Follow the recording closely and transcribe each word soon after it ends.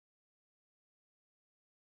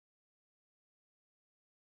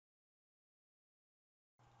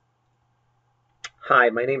Hi,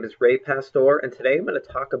 my name is Ray Pastor, and today I'm going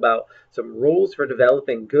to talk about some rules for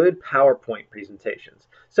developing good PowerPoint presentations.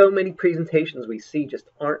 So many presentations we see just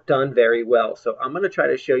aren't done very well, so I'm going to try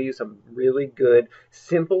to show you some really good,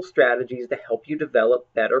 simple strategies to help you develop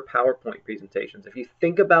better PowerPoint presentations. If you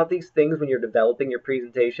think about these things when you're developing your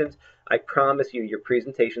presentations, I promise you your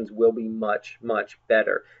presentations will be much, much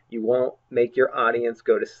better. You won't make your audience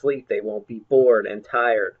go to sleep. They won't be bored and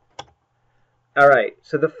tired. All right,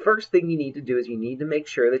 so the first thing you need to do is you need to make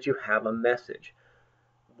sure that you have a message.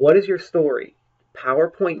 What is your story?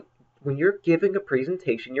 PowerPoint, when you're giving a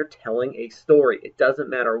presentation, you're telling a story. It doesn't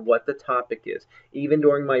matter what the topic is. Even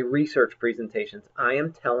during my research presentations, I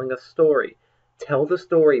am telling a story. Tell the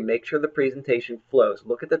story. Make sure the presentation flows.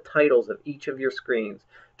 Look at the titles of each of your screens.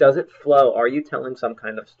 Does it flow? Are you telling some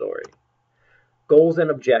kind of story? Goals and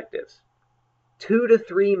objectives. 2 to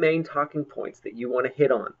 3 main talking points that you want to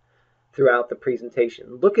hit on throughout the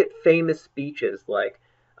presentation. Look at famous speeches like,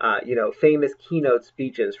 famous keynote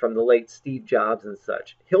speeches from the late Steve Jobs and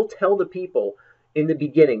such. He'll tell the people in the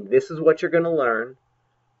beginning, this is what you're going to learn.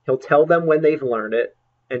 He'll tell them when they've learned it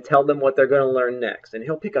and tell them what they're going to learn next. And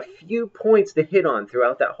he'll pick a few points to hit on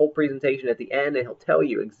throughout that whole presentation at the end, and he'll tell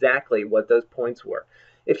you exactly what those points were.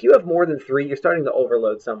 If you have more than 3, you're starting to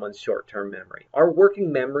overload someone's short-term memory. Our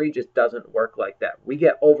working memory just doesn't work like that. We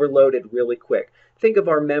get overloaded really quick. Think of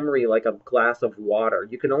our memory like a glass of water.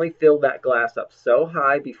 You can only fill that glass up so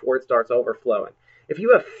high before it starts overflowing. If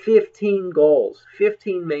you have 15 goals,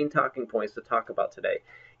 15 main talking points to talk about today,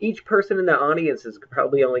 each person in the audience is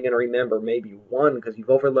probably only going to remember maybe 1 because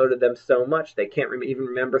you've overloaded them so much they can't even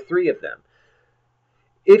remember 3 of them.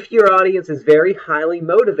 If your audience is very highly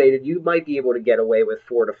motivated, you might be able to get away with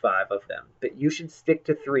 4 to 5 of them, but you should stick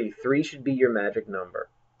to 3. 3 should be your magic number.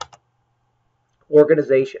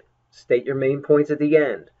 Organization. State your main points at the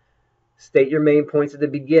end. State your main points at the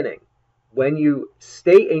beginning. When you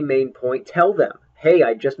state a main point, tell them, hey,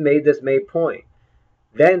 I just made this main point.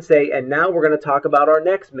 Then say, and now we're going to talk about our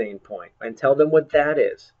next main point, and tell them what that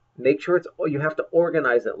is. Make sure you have to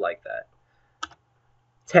organize it like that.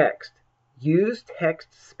 Text. Use text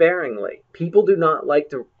sparingly. People do not like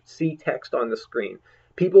to see text on the screen.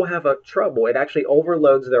 People have trouble. It actually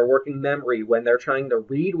overloads their working memory when they're trying to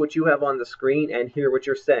read what you have on the screen and hear what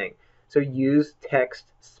you're saying. So use text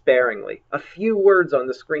sparingly. A few words on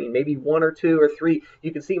the screen, maybe 1 or 2 or 3.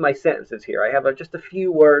 You can see my sentences here. I have just a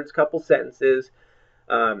few words, couple sentences.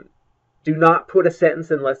 Do not put a sentence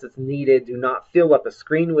unless it's needed. Do not fill up a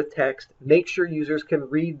screen with text. Make sure users can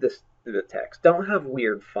read the text. Don't have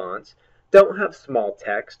weird fonts. Don't have small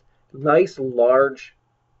text. Nice large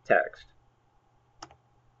text.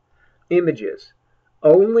 Images.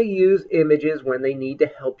 Only use images when they need to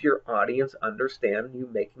help your audience understand you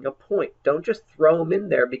making a point. Don't just throw them in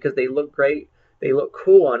there because they look great. They look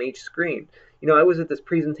cool on each screen. You know, I was at this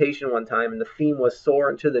presentation one time and the theme was Soar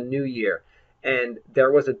into the New Year. And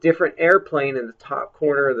there was a different airplane in the top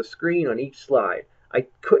corner of the screen on each slide. I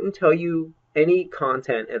couldn't tell you any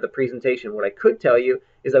content of the presentation. What I could tell you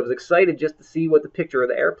is I was excited just to see what the picture of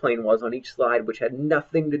the airplane was on each slide, which had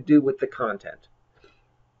nothing to do with the content.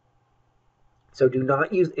 So do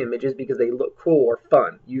not use images because they look cool or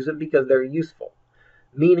fun. Use them because they're useful.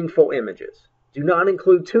 Meaningful images. Do not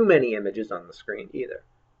include too many images on the screen either.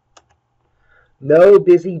 No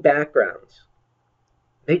busy backgrounds.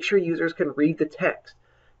 Make sure users can read the text.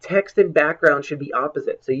 Text and background should be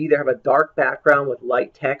opposite. So you either have a dark background with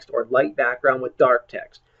light text or light background with dark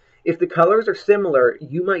text. If the colors are similar,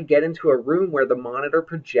 you might get into a room where the monitor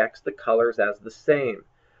projects the colors as the same.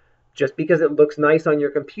 Just because it looks nice on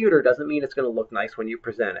your computer doesn't mean it's going to look nice when you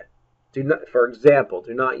present it. For example,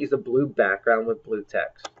 do not use a blue background with blue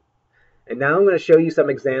text. And now I'm going to show you some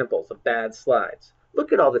examples of bad slides.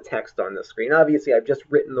 Look at all the text on the screen. Obviously, I've just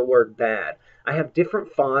written the word bad. I have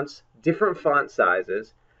different fonts, different font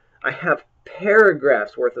sizes. I have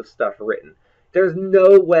paragraphs worth of stuff written. There's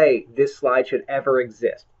no way this slide should ever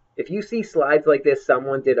exist. If you see slides like this,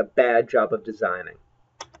 someone did a bad job of designing.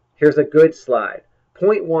 Here's a good slide.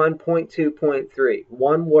 Point 1, point 2, point 3.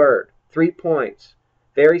 1 word, 3 points.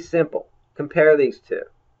 Very simple. Compare these two.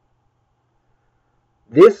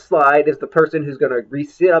 This slide is the person who's going to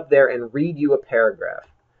sit up there and read you a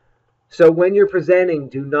paragraph. So when you're presenting,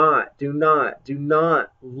 do not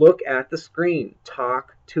look at the screen.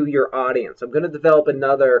 Talk to your audience. I'm going to develop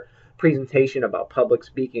another presentation about public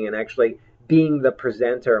speaking and actually being the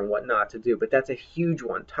presenter and what not to do, but that's a huge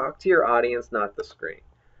one. Talk to your audience, not the screen.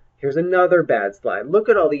 Here's another bad slide. Look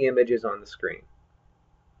at all the images on the screen.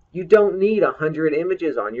 You don't need 100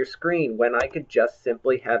 images on your screen when I could just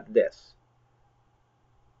simply have this.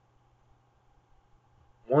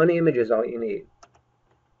 1 image is all you need.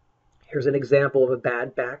 Here's an example of a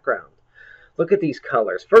bad background. Look at these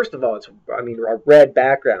colors. First of all, a red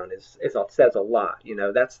background says a lot.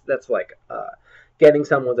 That's like getting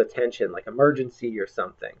someone's attention, like emergency or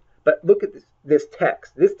something. But look at this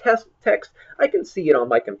text. This text, I can see it on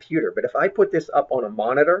my computer, but if I put this up on a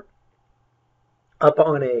monitor, up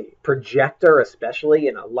on a projector, especially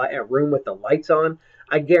in a room with the lights on,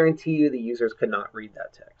 I guarantee you the users could not read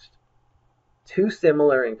that text. Too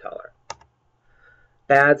similar in color.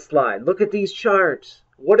 Bad slide. Look at these charts.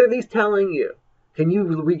 What are these telling you? Can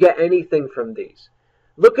you get anything from these?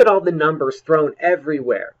 Look at all the numbers thrown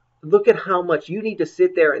everywhere. Look at how much you need to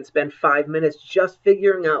sit there and spend 5 minutes just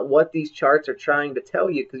figuring out what these charts are trying to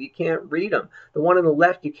tell you, because you can't read them. The one on the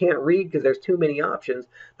left you can't read because there's too many options.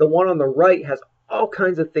 The one on the right has all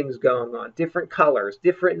kinds of things going on, different colors,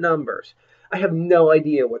 different numbers. I have no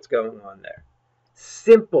idea what's going on there.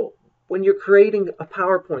 Simple. When you're creating a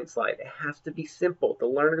PowerPoint slide, it has to be simple. The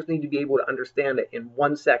learners need to be able to understand it in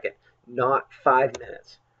 1 second, not 5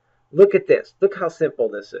 minutes. Look at this. Look how simple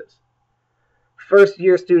this is. First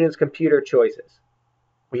year students' computer choices.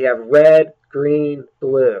 We have red, green,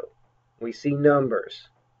 blue. We see numbers.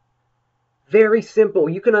 Very simple.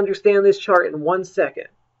 You can understand this chart in 1 second.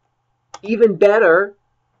 Even better,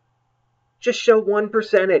 just show one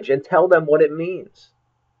percentage and tell them what it means.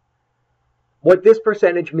 What this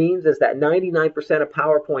percentage means is that 99% of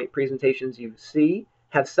PowerPoint presentations you see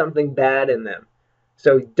have something bad in them.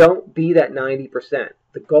 So don't be that 90%.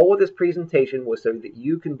 The goal of this presentation was so that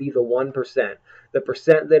you can be the 1%, the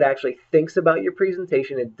percent that actually thinks about your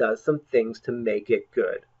presentation and does some things to make it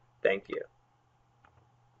good. Thank you.